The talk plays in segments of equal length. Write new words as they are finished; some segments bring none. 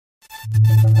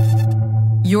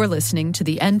You're listening to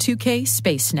the N2K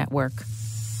Space Network.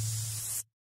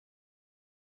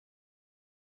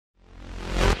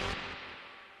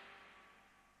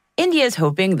 India is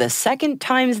hoping the second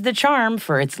time's the charm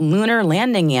for its lunar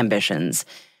landing ambitions.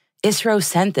 ISRO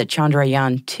sent the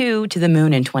Chandrayaan-2 to the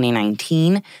moon in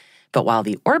 2019, but while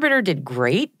the orbiter did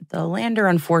great, the lander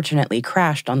unfortunately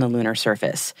crashed on the lunar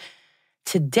surface.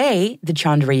 Today, the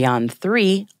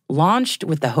Chandrayaan-3 launched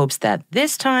with the hopes that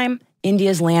this time,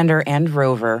 India's lander and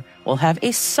rover will have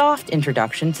a soft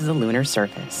introduction to the lunar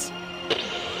surface.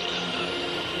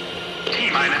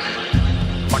 T-minus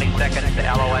 20 seconds to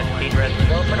LOS speed rest.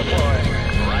 Go for deploy.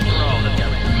 Roger roll.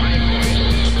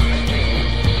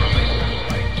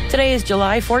 Today is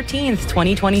July 14th,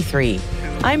 2023.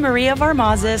 I'm Maria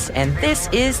Varmazis, and this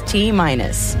is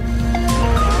T-minus.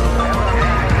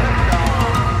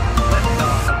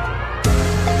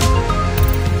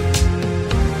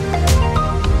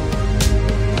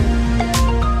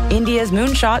 India's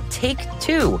moonshot take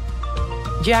 2.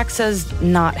 JAXA's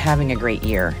not having a great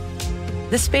year.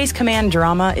 The Space Command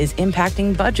drama is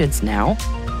impacting budgets now.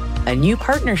 A new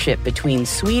partnership between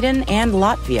Sweden and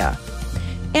Latvia.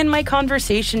 And my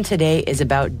conversation today is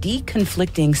about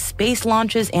deconflicting space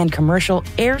launches and commercial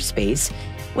airspace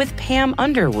with Pam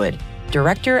Underwood,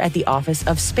 director at the Office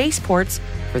of Spaceports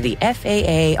for the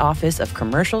FAA Office of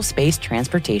Commercial Space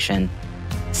Transportation.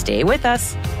 Stay with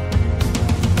us.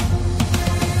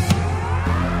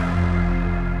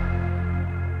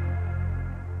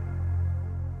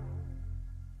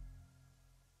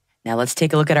 Now let's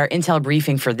take a look at our intel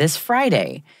briefing for this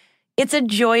Friday. It's a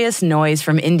joyous noise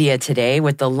from India today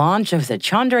with the launch of the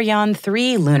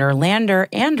Chandrayaan-3 lunar lander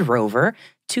and rover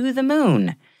to the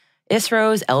moon.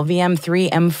 ISRO's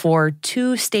LVM-3M4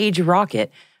 two-stage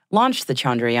rocket launched the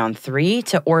Chandrayaan-3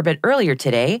 to orbit earlier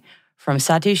today from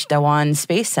Satish Dhawan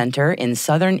Space Center in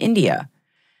southern India.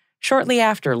 Shortly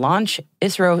after launch,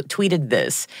 ISRO tweeted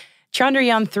this: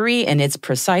 Chandrayaan-3 in its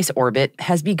precise orbit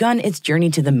has begun its journey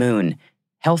to the moon.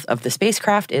 Health of the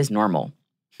spacecraft is normal.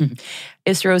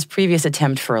 ISRO's previous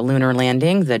attempt for a lunar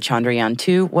landing, the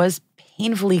Chandrayaan-2, was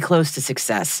painfully close to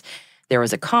success. There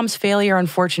was a comms failure,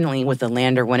 unfortunately, with the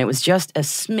lander when it was just a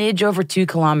smidge over 2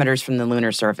 kilometers from the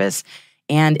lunar surface,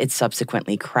 and it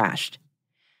subsequently crashed.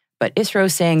 But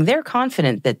ISRO's saying they're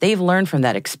confident that they've learned from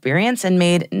that experience and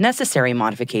made necessary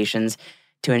modifications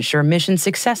to ensure mission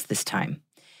success this time.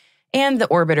 And the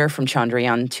orbiter from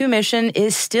Chandrayaan-2 mission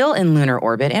is still in lunar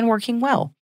orbit and working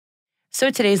well. So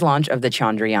today's launch of the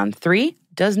Chandrayaan-3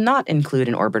 does not include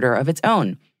an orbiter of its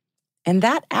own. And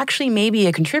that actually may be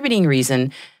a contributing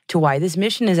reason to why this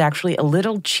mission is actually a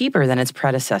little cheaper than its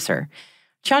predecessor.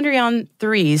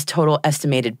 Chandrayaan-3's total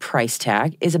estimated price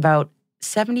tag is about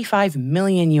 $75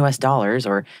 million or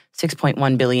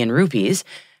 6.1 billion rupees,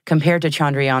 compared to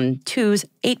Chandrayaan-2's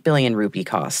 8 billion rupee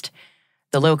cost.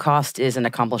 The low cost is an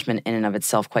accomplishment in and of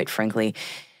itself, quite frankly.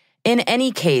 In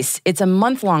any case, it's a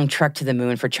month-long trek to the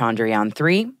moon for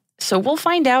Chandrayaan-3, so we'll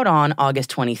find out on August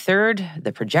 23rd,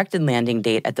 the projected landing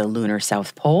date at the lunar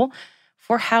South Pole,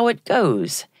 for how it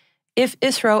goes. If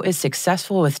ISRO is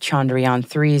successful with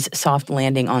Chandrayaan-3's soft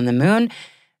landing on the moon,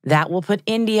 that will put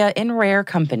India in rare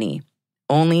company.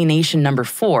 Only nation number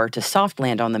 4 to soft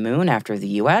land on the moon after the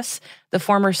US, the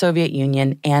former Soviet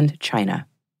Union, and China.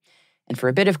 And for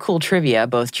a bit of cool trivia,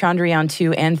 both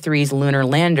Chandrayaan-2 and 3's lunar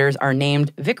landers are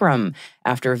named Vikram,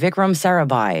 after Vikram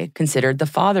Sarabhai, considered the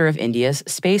father of India's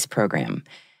space program.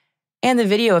 And the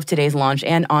video of today's launch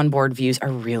and onboard views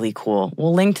are really cool.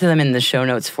 We'll link to them in the show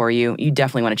notes for you. You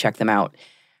definitely want to check them out.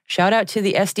 Shout out to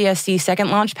the SDSC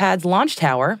Second Launch Pad's launch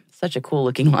tower. Such a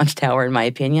cool-looking launch tower, in my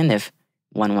opinion. If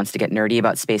one wants to get nerdy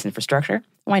about space infrastructure,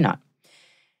 why not?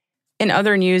 In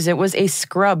other news, it was a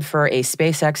scrub for a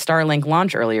SpaceX Starlink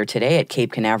launch earlier today at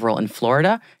Cape Canaveral in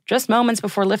Florida, just moments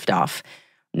before liftoff.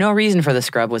 No reason for the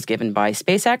scrub was given by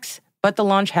SpaceX, but the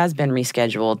launch has been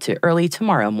rescheduled to early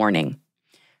tomorrow morning.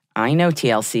 I know,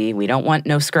 TLC, we don't want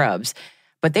no scrubs,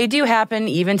 but they do happen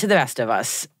even to the best of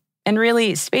us. And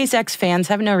really, SpaceX fans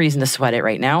have no reason to sweat it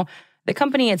right now. The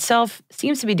company itself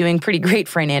seems to be doing pretty great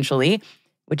financially,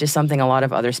 which is something a lot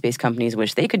of other space companies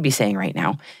wish they could be saying right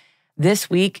now. This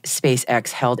week,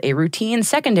 SpaceX held a routine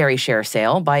secondary share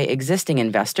sale by existing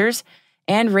investors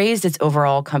and raised its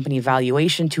overall company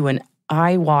valuation to an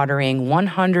eye-watering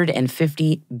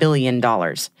 $150 billion.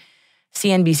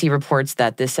 CNBC reports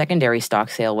that this secondary stock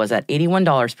sale was at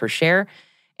 $81 per share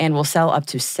and will sell up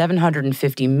to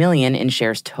 $750 million in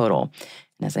shares total.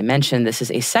 And as I mentioned, this is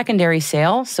a secondary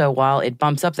sale, so while it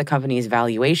bumps up the company's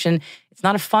valuation, it's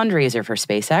not a fundraiser for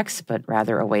SpaceX, but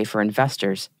rather a way for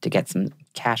investors to get some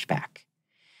cash back.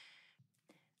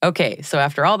 Okay, so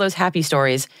after all those happy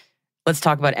stories, Let's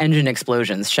talk about engine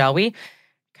explosions, shall we?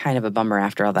 Kind of a bummer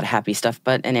after all that happy stuff,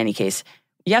 but in any case,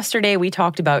 yesterday we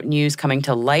talked about news coming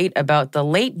to light about the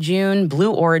late June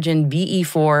Blue Origin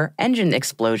BE-4 engine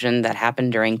explosion that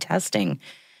happened during testing.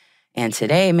 And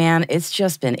today, man, it's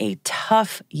just been a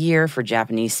tough year for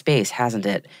Japanese space, hasn't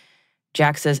it?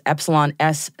 JAXA's Epsilon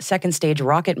S second stage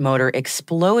rocket motor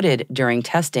exploded during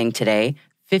testing today,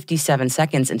 57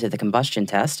 seconds into the combustion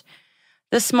test.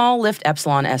 The small lift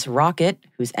Epsilon S rocket,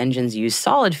 whose engines use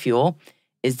solid fuel,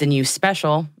 is the new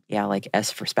special, like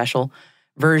S for special,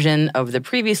 version of the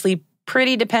previously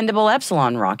pretty dependable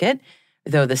Epsilon rocket,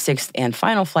 though the sixth and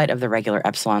final flight of the regular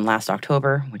Epsilon last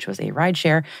October, which was a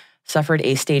rideshare, suffered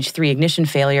a stage 3 ignition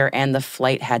failure and the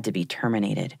flight had to be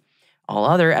terminated. All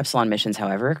other Epsilon missions,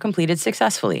 however, completed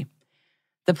successfully.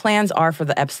 The plans are for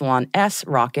the Epsilon S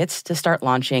rockets to start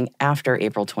launching after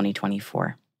April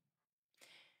 2024.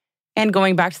 And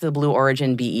going back to the Blue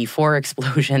Origin BE-4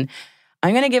 explosion,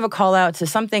 I'm going to give a call out to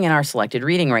something in our selected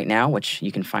reading right now, which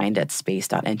you can find at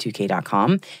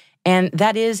space.n2k.com, and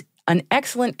that is an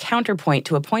excellent counterpoint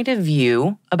to a point of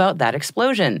view about that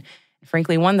explosion.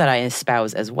 Frankly, one that I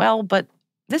espouse as well, but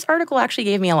this article actually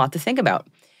gave me a lot to think about.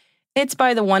 It's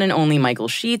by the one and only Michael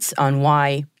Sheets on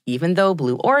why, even though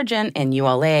Blue Origin and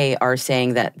ULA are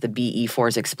saying that the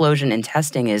BE-4's explosion in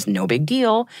testing is no big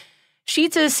deal,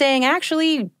 Sheets is saying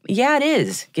actually, yeah, it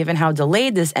is, given how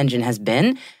delayed this engine has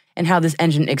been and how this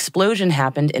engine explosion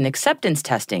happened in acceptance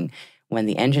testing when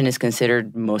the engine is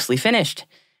considered mostly finished.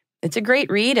 It's a great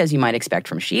read, as you might expect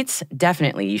from Sheets.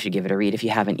 Definitely you should give it a read if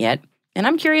you haven't yet. And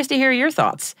I'm curious to hear your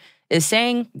thoughts. Is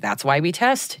saying, that's why we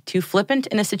test, too flippant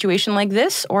in a situation like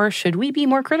this, or should we be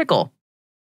more critical?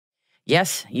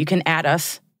 Yes, you can add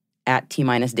us at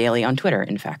T-Daily on Twitter,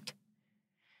 in fact.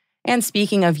 And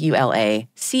speaking of ULA,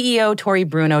 CEO Tori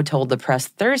Bruno told the press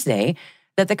Thursday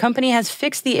that the company has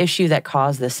fixed the issue that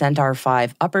caused the Centaur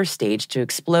 5 upper stage to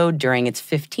explode during its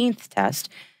 15th test,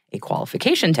 a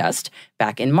qualification test,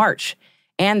 back in March,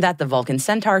 and that the Vulcan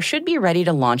Centaur should be ready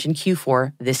to launch in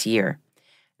Q4 this year.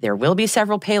 There will be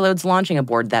several payloads launching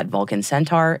aboard that Vulcan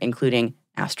Centaur, including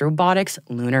Astrobotic's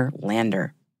lunar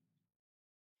lander.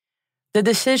 The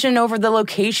decision over the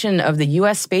location of the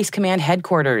U.S. Space Command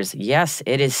headquarters, yes,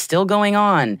 it is still going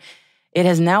on. It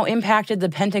has now impacted the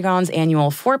Pentagon's annual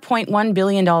 $4.1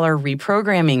 billion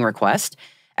reprogramming request,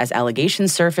 as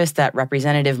allegations surfaced that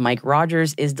Representative Mike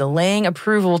Rogers is delaying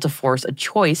approval to force a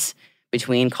choice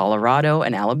between Colorado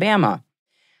and Alabama.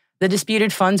 The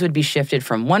disputed funds would be shifted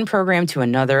from one program to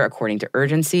another according to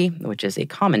urgency, which is a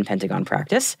common Pentagon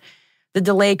practice. The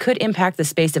delay could impact the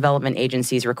Space Development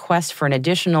Agency's request for an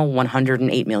additional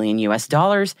 $108 million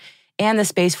and the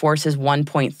Space Force's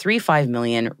 $1.35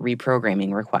 million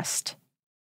reprogramming request.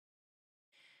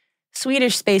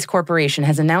 Swedish Space Corporation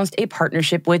has announced a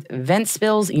partnership with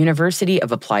Ventspils University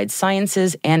of Applied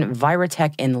Sciences and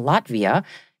Viratech in Latvia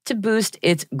to boost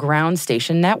its ground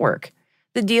station network.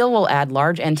 The deal will add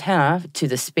large antenna to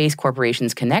the Space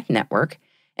Corporation's Connect network,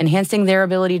 enhancing their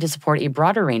ability to support a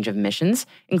broader range of missions,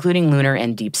 including lunar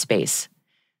and deep space.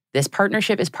 This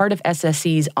partnership is part of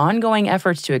SSC's ongoing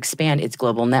efforts to expand its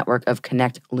global network of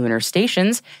Connect lunar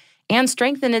stations and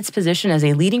strengthen its position as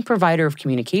a leading provider of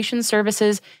communication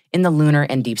services in the lunar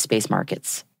and deep space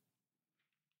markets.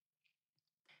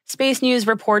 Space News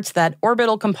reports that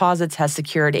Orbital Composites has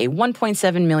secured a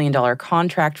 $1.7 million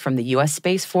contract from the U.S.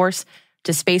 Space Force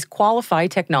to space qualify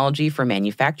technology for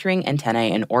manufacturing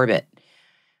antennae in orbit.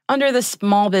 Under the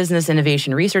Small Business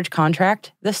Innovation Research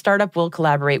contract, the startup will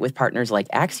collaborate with partners like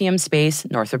Axiom Space,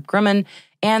 Northrop Grumman,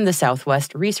 and the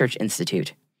Southwest Research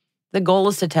Institute. The goal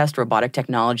is to test robotic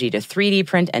technology to 3D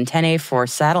print antennae for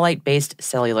satellite-based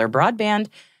cellular broadband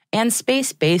and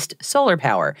space-based solar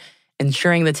power,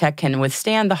 ensuring the tech can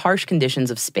withstand the harsh conditions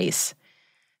of space.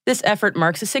 This effort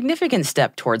marks a significant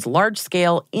step towards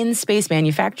large-scale in-space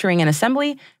manufacturing and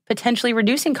assembly, potentially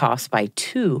reducing costs by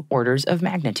 2 orders of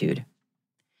magnitude.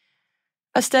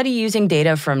 A study using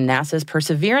data from NASA's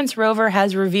Perseverance rover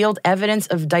has revealed evidence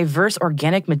of diverse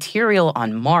organic material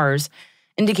on Mars,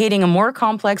 indicating a more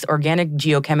complex organic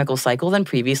geochemical cycle than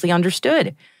previously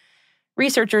understood.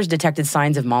 Researchers detected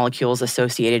signs of molecules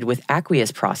associated with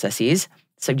aqueous processes,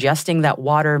 suggesting that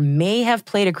water may have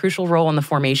played a crucial role in the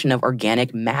formation of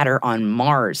organic matter on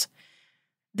Mars.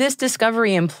 This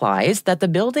discovery implies that the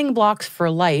building blocks for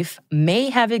life may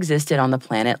have existed on the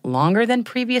planet longer than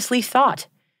previously thought.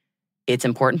 It's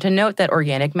important to note that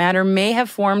organic matter may have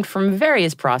formed from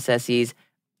various processes,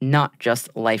 not just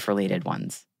life-related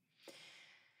ones.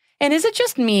 And is it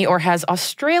just me, or has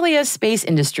Australia's space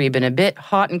industry been a bit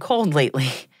hot and cold lately?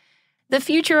 The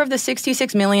future of the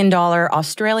 $66 million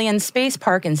Australian space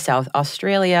park in South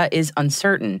Australia is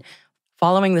uncertain,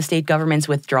 following the state government's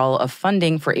withdrawal of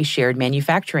funding for a shared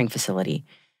manufacturing facility.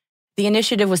 The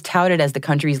initiative was touted as the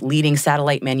country's leading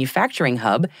satellite manufacturing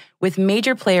hub, with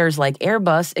major players like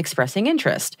Airbus expressing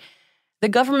interest. The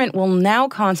government will now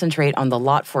concentrate on the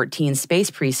Lot 14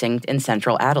 space precinct in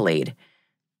central Adelaide.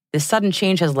 This sudden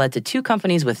change has led to 2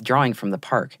 companies withdrawing from the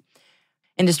park.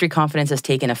 Industry confidence has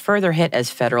taken a further hit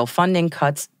as federal funding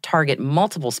cuts target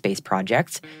multiple space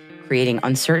projects, creating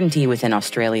uncertainty within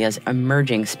Australia's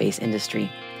emerging space industry.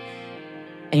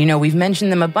 And we've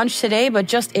mentioned them a bunch today, but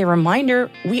just a reminder,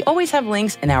 we always have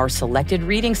links in our selected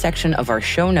reading section of our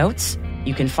show notes.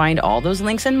 You can find all those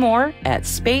links and more at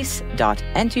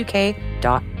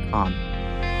space.n2k.com.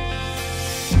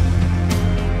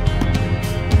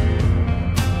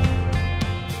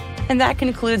 And that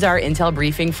concludes our Intel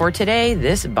briefing for today,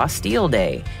 this Bastille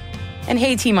Day. And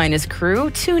hey, T-Minus crew,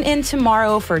 tune in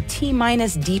tomorrow for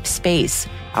T-Minus Deep Space,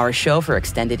 our show for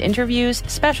extended interviews,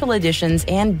 special editions,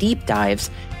 and deep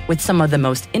dives with some of the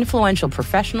most influential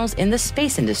professionals in the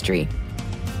space industry.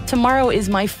 Tomorrow is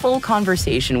my full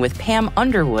conversation with Pam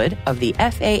Underwood of the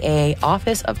FAA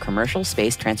Office of Commercial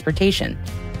Space Transportation.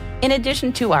 In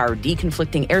addition to our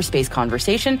deconflicting airspace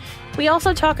conversation, we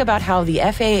also talk about how the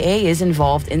FAA is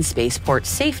involved in spaceport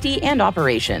safety and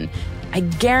operation. I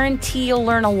guarantee you'll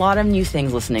learn a lot of new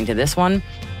things listening to this one.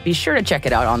 Be sure to check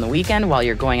it out on the weekend while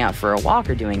you're going out for a walk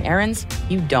or doing errands.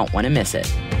 You don't want to miss it.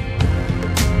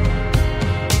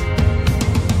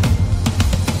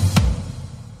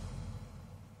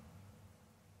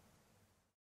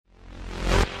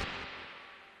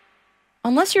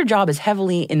 Unless your job is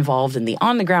heavily involved in the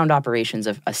on-the-ground operations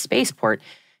of a spaceport,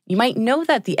 you might know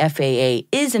that the FAA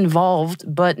is involved,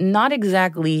 but not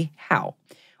exactly how,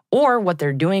 or what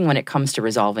they're doing when it comes to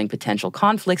resolving potential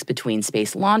conflicts between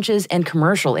space launches and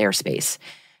commercial airspace.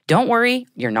 Don't worry,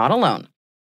 you're not alone.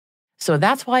 So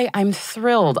that's why I'm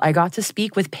thrilled I got to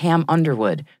speak with Pam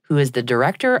Underwood, who is the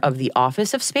director of the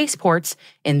Office of Spaceports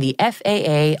in the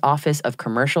FAA Office of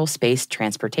Commercial Space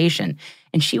Transportation,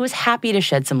 and she was happy to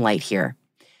shed some light here.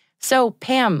 So,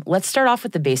 Pam, let's start off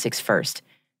with the basics first.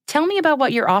 Tell me about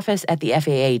what your office at the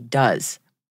FAA does.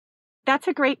 That's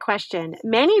a great question.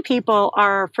 Many people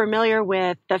are familiar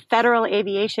with the Federal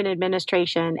Aviation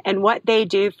Administration and what they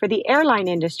do for the airline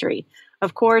industry.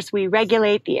 Of course, we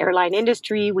regulate the airline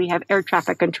industry. We have air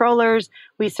traffic controllers.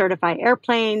 We certify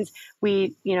airplanes.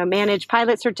 We, manage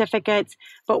pilot certificates.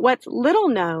 But what's little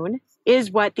known is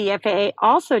what the FAA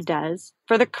also does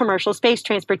for the commercial space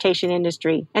transportation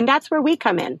industry. And that's where we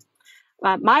come in.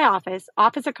 My Office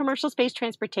of Commercial Space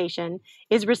Transportation,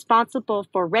 is responsible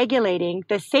for regulating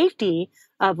the safety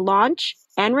of launch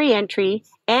and reentry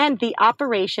and the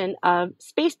operation of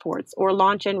spaceports or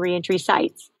launch and reentry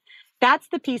sites. That's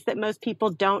the piece that most people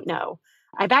don't know.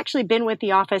 I've actually been with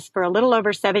the office for a little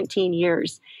over 17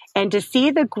 years, and to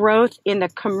see the growth in the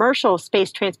commercial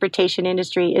space transportation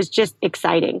industry is just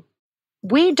exciting.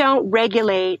 We don't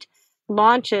regulate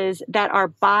launches that are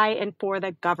by and for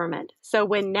the government. So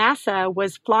when NASA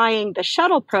was flying the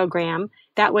shuttle program,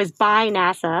 that was by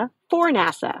NASA for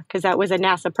NASA, because that was a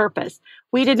NASA purpose.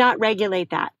 We did not regulate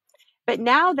that. But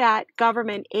now that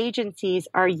government agencies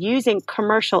are using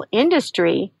commercial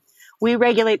industry, we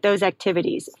regulate those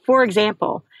activities. For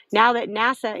example, now that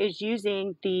NASA is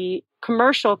using the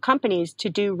commercial companies to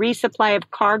do resupply of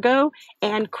cargo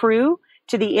and crew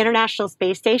to the International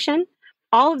Space Station,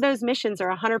 all of those missions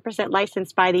are 100%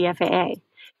 licensed by the FAA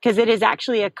because it is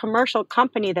actually a commercial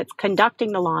company that's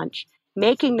conducting the launch,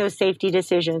 making those safety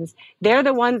decisions. They're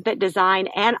the ones that design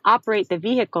and operate the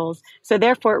vehicles. So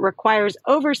therefore, it requires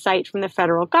oversight from the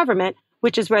federal government,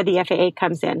 which is where the FAA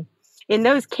comes in. In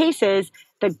those cases,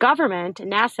 the government,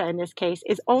 NASA in this case,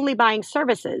 is only buying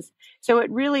services. So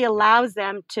it really allows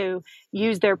them to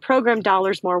use their program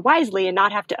dollars more wisely and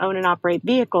not have to own and operate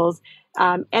vehicles.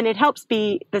 And it helps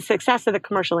be the success of the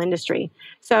commercial industry.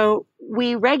 So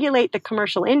we regulate the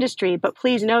commercial industry, but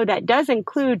please know that does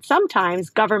include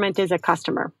sometimes government is a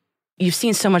customer. You've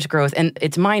seen so much growth, and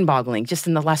it's mind-boggling just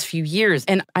in the last few years.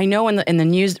 And I know in the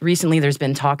news recently, there's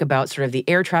been talk about sort of the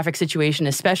air traffic situation,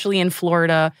 especially in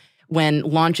Florida, when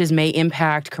launches may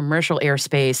impact commercial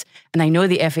airspace. And I know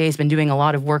the FAA has been doing a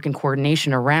lot of work and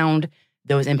coordination around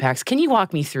those impacts. Can you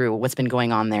walk me through what's been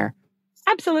going on there?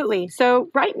 Absolutely. So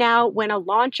right now, when a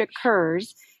launch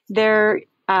occurs, there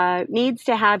needs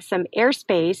to have some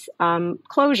airspace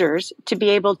closures to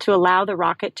be able to allow the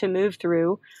rocket to move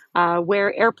through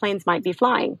where airplanes might be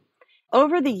flying.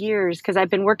 Over the years, because I've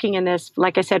been working in this,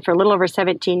 like I said, for a little over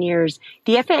 17 years,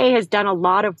 the FAA has done a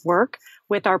lot of work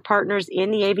with our partners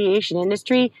in the aviation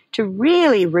industry to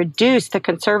really reduce the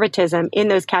conservatism in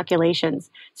those calculations.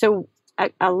 So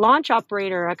a launch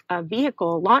operator, a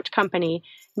vehicle launch company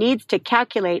needs to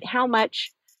calculate how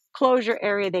much closure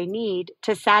area they need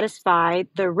to satisfy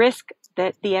the risk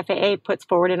that the FAA puts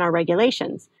forward in our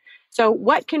regulations. So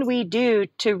what can we do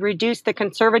to reduce the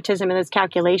conservatism in those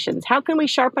calculations? How can we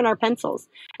sharpen our pencils?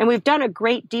 And we've done a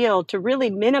great deal to really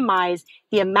minimize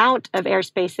the amount of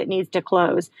airspace that needs to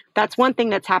close. That's one thing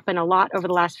that's happened a lot over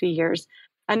the last few years.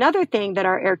 Another thing that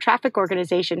our air traffic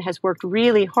organization has worked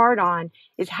really hard on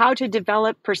is how to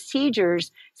develop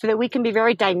procedures so that we can be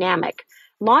very dynamic.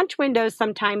 Launch windows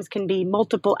sometimes can be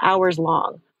multiple hours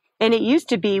long. And it used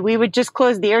to be we would just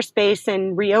close the airspace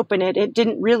and reopen it. It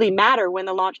didn't really matter when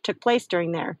the launch took place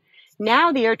during there.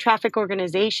 Now the air traffic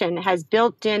organization has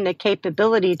built in the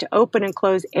capability to open and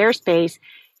close airspace.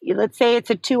 Let's say it's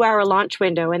a 2-hour launch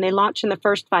window and they launch in the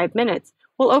first 5 minutes.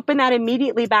 We'll open that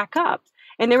immediately back up.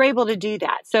 And they're able to do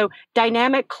that. So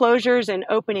dynamic closures and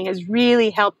opening has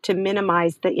really helped to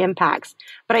minimize the impacts.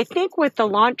 But I think with the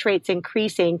launch rates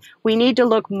increasing, we need to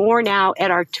look more now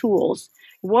at our tools.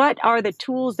 What are the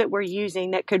tools that we're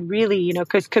using that could really,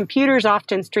 because computers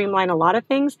often streamline a lot of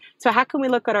things. So how can we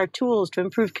look at our tools to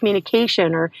improve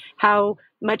communication, or how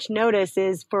much notice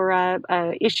is for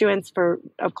issuance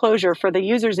of closure for the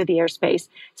users of the airspace?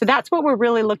 So that's what we're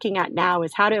really looking at now,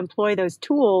 is how to employ those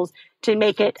tools to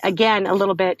make it, again, a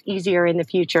little bit easier in the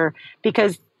future,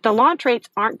 because the launch rates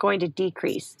aren't going to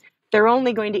decrease. They're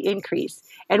only going to increase.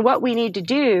 And what we need to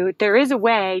do, there is a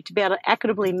way to be able to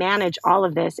equitably manage all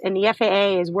of this. And the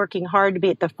FAA is working hard to be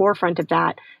at the forefront of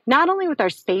that, not only with our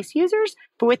space users,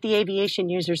 but with the aviation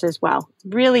users as well.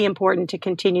 It's really important to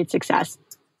continued success.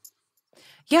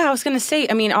 Yeah, I was going to say,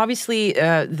 obviously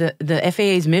the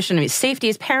FAA's mission, safety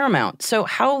is paramount. So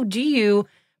how do you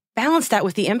balance that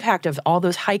with the impact of all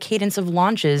those high cadence of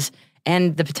launches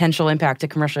and the potential impact to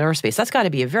commercial aerospace? That's got to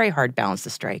be a very hard balance to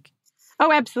strike.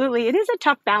 Oh, absolutely. It is a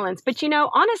tough balance. But,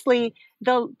 honestly,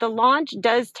 the launch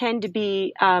does tend to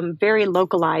be very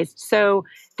localized. So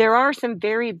there are some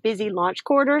very busy launch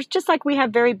corridors, just like we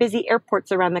have very busy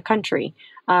airports around the country.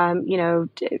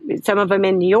 Some of them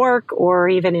in New York or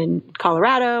even in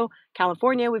Colorado,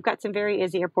 California, we've got some very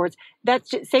busy airports.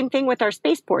 That's the same thing with our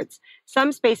spaceports.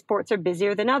 Some spaceports are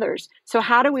busier than others. So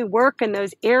how do we work in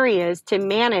those areas to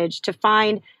manage, to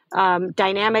find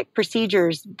dynamic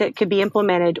procedures that could be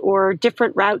implemented, or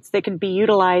different routes that can be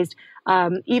utilized,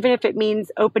 even if it means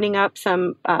opening up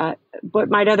some what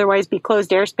might otherwise be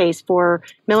closed airspace for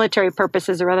military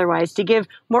purposes or otherwise, to give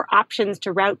more options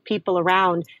to route people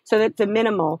around so that it's a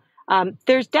minimal.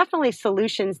 There's definitely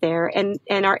solutions there, and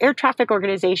our air traffic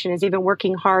organization is even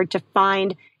working hard to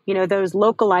find those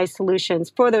localized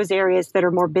solutions for those areas that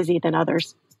are more busy than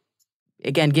others.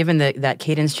 Again, given that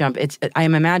cadence jump, I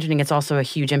am imagining it's also a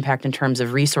huge impact in terms of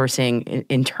resourcing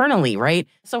internally, right?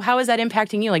 So how is that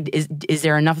impacting you? Like, is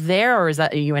there enough there, or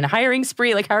are you in a hiring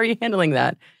spree? Like, how are you handling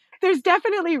that? There's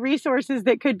definitely resources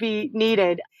that could be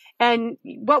needed. And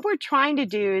what we're trying to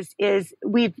do is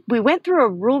we went through a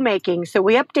rulemaking. So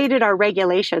we updated our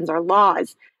regulations, our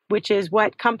laws, which is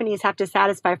what companies have to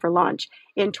satisfy for launch.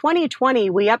 In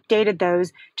 2020, we updated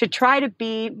those to try to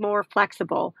be more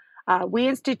flexible. We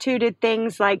instituted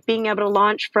things like being able to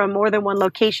launch from more than one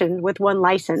location with one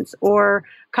license, or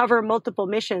cover multiple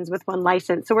missions with one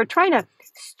license. So we're trying to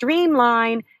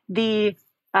streamline the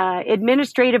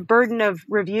administrative burden of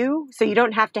review, so you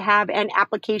don't have to have an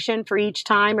application for each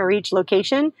time or each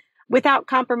location, without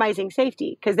compromising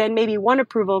safety, because then maybe one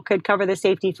approval could cover the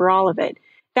safety for all of it.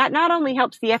 That not only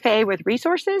helps the FAA with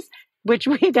resources, which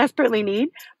we desperately need,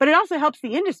 but it also helps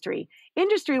the industry.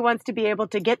 Industry wants to be able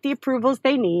to get the approvals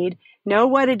they need, know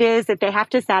what it is that they have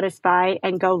to satisfy,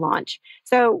 and go launch.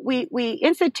 So we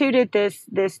instituted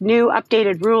this new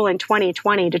updated rule in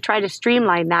 2020 to try to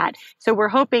streamline that. So we're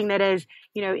hoping that as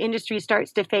industry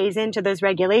starts to phase into those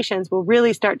regulations, we'll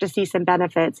really start to see some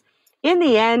benefits. In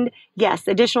the end, yes,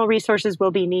 additional resources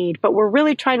will be needed, but we're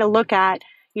really trying to look at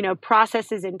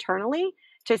processes internally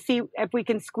to see if we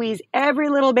can squeeze every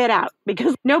little bit out,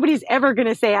 because nobody's ever going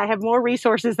to say, I have more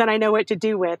resources than I know what to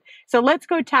do with. So let's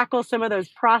go tackle some of those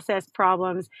process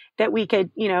problems that we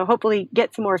could, hopefully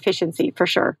get some more efficiency for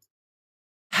sure.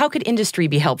 How could industry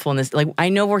be helpful in this? Like, I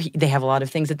know they have a lot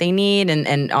of things that they need,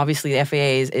 and obviously the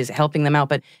FAA is helping them out,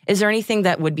 but is there anything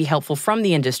that would be helpful from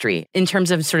the industry in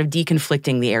terms of sort of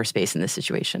deconflicting the airspace in this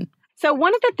situation? So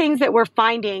one of the things that we're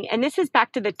finding, and this is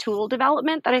back to the tool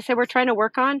development that I said we're trying to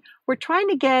work on, we're trying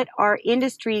to get our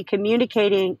industry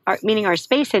communicating, meaning our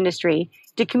space industry,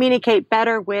 to communicate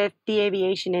better with the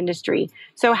aviation industry.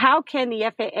 So how can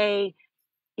the FAA,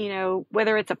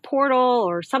 whether it's a portal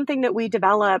or something that we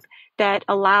develop that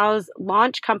allows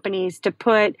launch companies to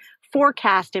put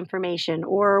forecast information,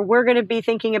 or we're going to be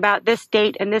thinking about this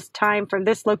date and this time from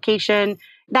this location,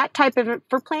 that type of,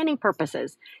 for planning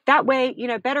purposes. That way,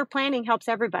 better planning helps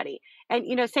everybody.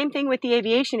 And, same thing with the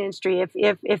aviation industry.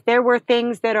 If there were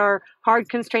things that are hard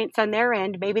constraints on their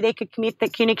end, maybe they could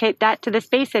communicate that to the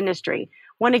space industry.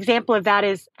 One example of that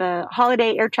is the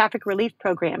Holiday Air Traffic Relief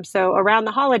Program. So around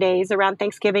the holidays, around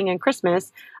Thanksgiving and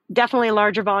Christmas, definitely a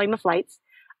larger volume of flights.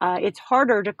 It's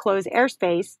harder to close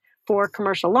airspace for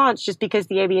commercial launch just because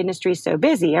the aviation industry is so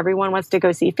busy. Everyone wants to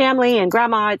go see family and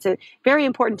grandma. It's a very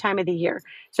important time of the year.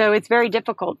 So it's very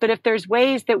difficult. But if there's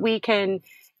ways that we can,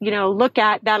 look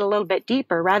at that a little bit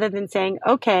deeper rather than saying,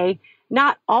 okay,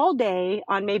 not all day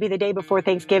on maybe the day before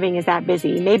Thanksgiving is that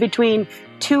busy. Maybe between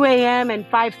 2 a.m. and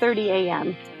 5:30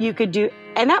 a.m. you could do,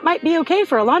 and that might be okay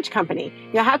for a launch company.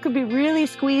 How could we really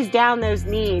squeeze down those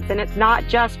needs? And it's not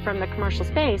just from the commercial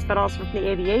space, but also from the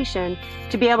aviation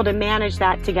to be able to manage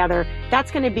that together.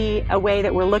 That's going to be a way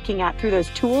that we're looking at through those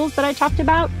tools that I talked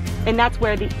about. And that's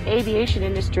where the aviation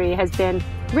industry has been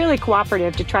really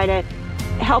cooperative to try to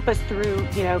help us through,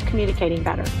 communicating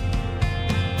better.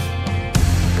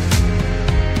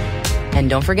 And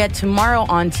don't forget, tomorrow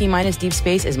on T-Minus Deep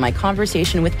Space is my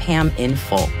conversation with Pam in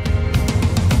full.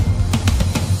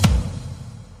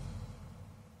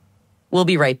 We'll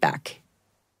be right back.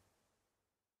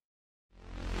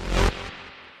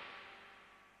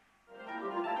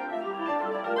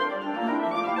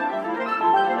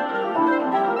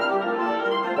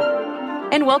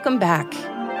 And welcome back.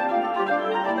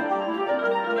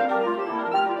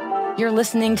 You're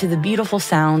listening to the beautiful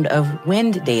sound of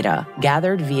wind data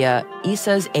gathered via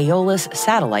ESA's Aeolus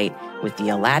satellite with the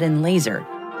Aladdin laser,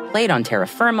 played on terra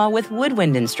firma with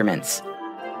woodwind instruments.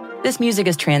 This music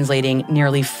is translating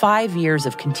nearly 5 years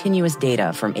of continuous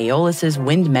data from Aeolus's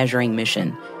wind measuring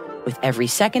mission, with every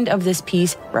second of this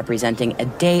piece representing a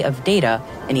day of data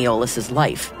in Aeolus's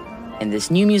life, in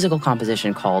this new musical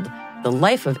composition called The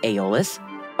Life of Aeolus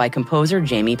by composer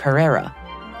Jamie Pereira.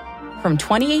 From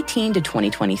 2018 to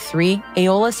 2023,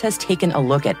 Aeolus has taken a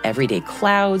look at everyday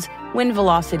clouds, wind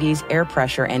velocities, air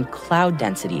pressure, and cloud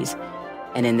densities.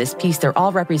 And in this piece, they're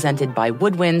all represented by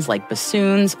woodwinds like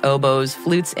bassoons, oboes,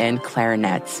 flutes, and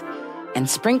clarinets. And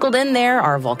sprinkled in there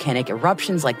are volcanic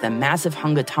eruptions like the massive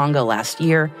Hunga Tonga last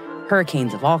year,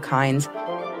 hurricanes of all kinds,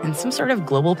 and some sort of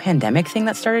global pandemic thing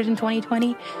that started in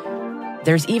 2020.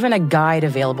 There's even a guide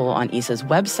available on ESA's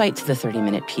website to the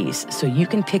 30-minute piece, so you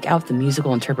can pick out the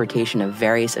musical interpretation of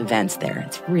various events there.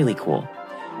 It's really cool.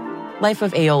 Life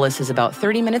of Aeolus is about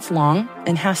 30 minutes long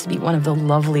and has to be one of the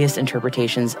loveliest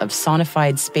interpretations of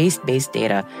sonified space-based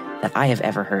data that I have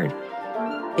ever heard.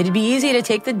 It'd be easy to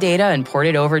take the data and port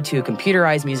it over to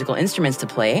computerized musical instruments to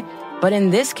play, but in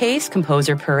this case,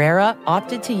 composer Pereira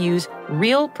opted to use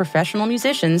real professional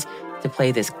musicians to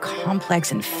play this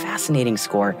complex and fascinating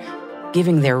score,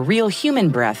 giving their real human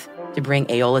breath to bring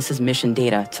Aeolus's mission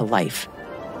data to life.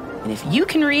 And if you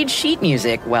can read sheet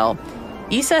music, well,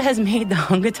 ESA has made the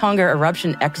Hunga Tonga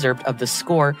eruption excerpt of the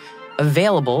score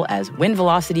available as wind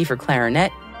velocity for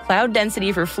clarinet, cloud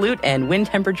density for flute, and wind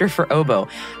temperature for oboe.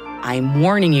 I'm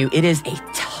warning you, it is a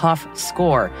tough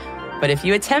score. But if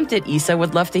you attempt it, ESA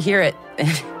would love to hear it.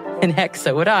 And heck,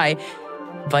 so would I.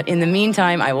 But in the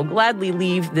meantime, I will gladly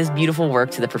leave this beautiful work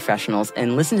to the professionals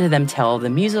and listen to them tell the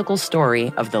musical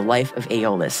story of the life of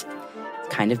Aeolus. It's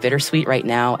kind of bittersweet right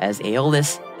now, as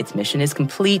Aeolus, its mission is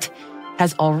complete,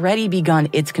 has already begun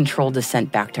its controlled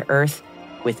descent back to Earth,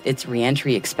 with its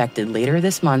re-entry expected later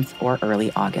this month or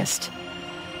early August.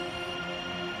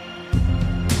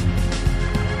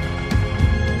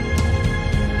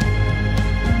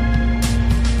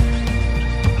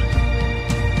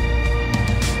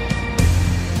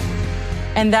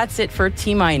 And that's it for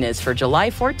T-Minus for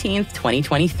July 14th,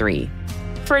 2023.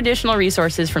 For additional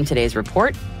resources from today's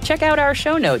report, check out our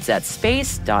show notes at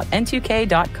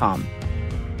space.n2k.com.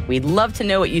 We'd love to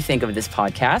know what you think of this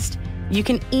podcast. You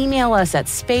can email us at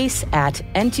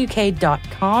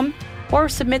space@n2k.com or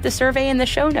submit the survey in the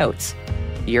show notes.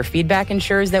 Your feedback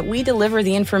ensures that we deliver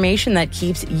the information that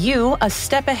keeps you a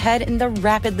step ahead in the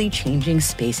rapidly changing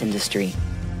space industry.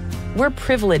 We're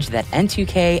privileged that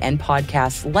N2K and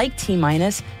podcasts like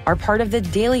T-Minus are part of the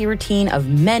daily routine of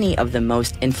many of the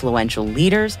most influential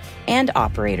leaders and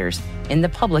operators in the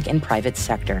public and private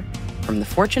sector, from the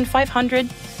Fortune 500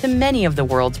 to many of the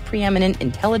world's preeminent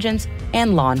intelligence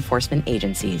and law enforcement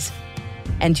agencies.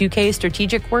 N2K's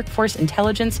strategic workforce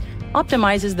intelligence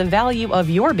optimizes the value of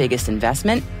your biggest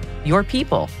investment, your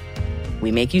people.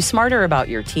 We make you smarter about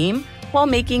your team while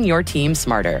making your team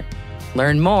smarter.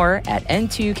 Learn more at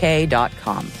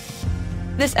n2k.com.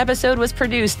 This episode was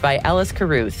produced by Alice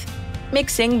Carruth,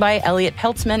 mixing by Elliot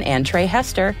Peltzman and Trey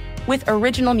Hester, with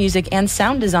original music and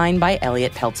sound design by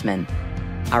Elliot Peltzman.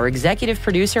 Our executive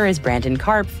producer is Brandon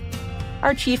Karpf.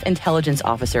 Our chief intelligence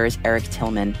officer is Eric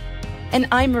Tillman. And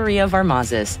I'm Maria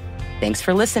Varmazis. Thanks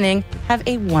for listening. Have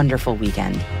a wonderful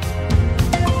weekend.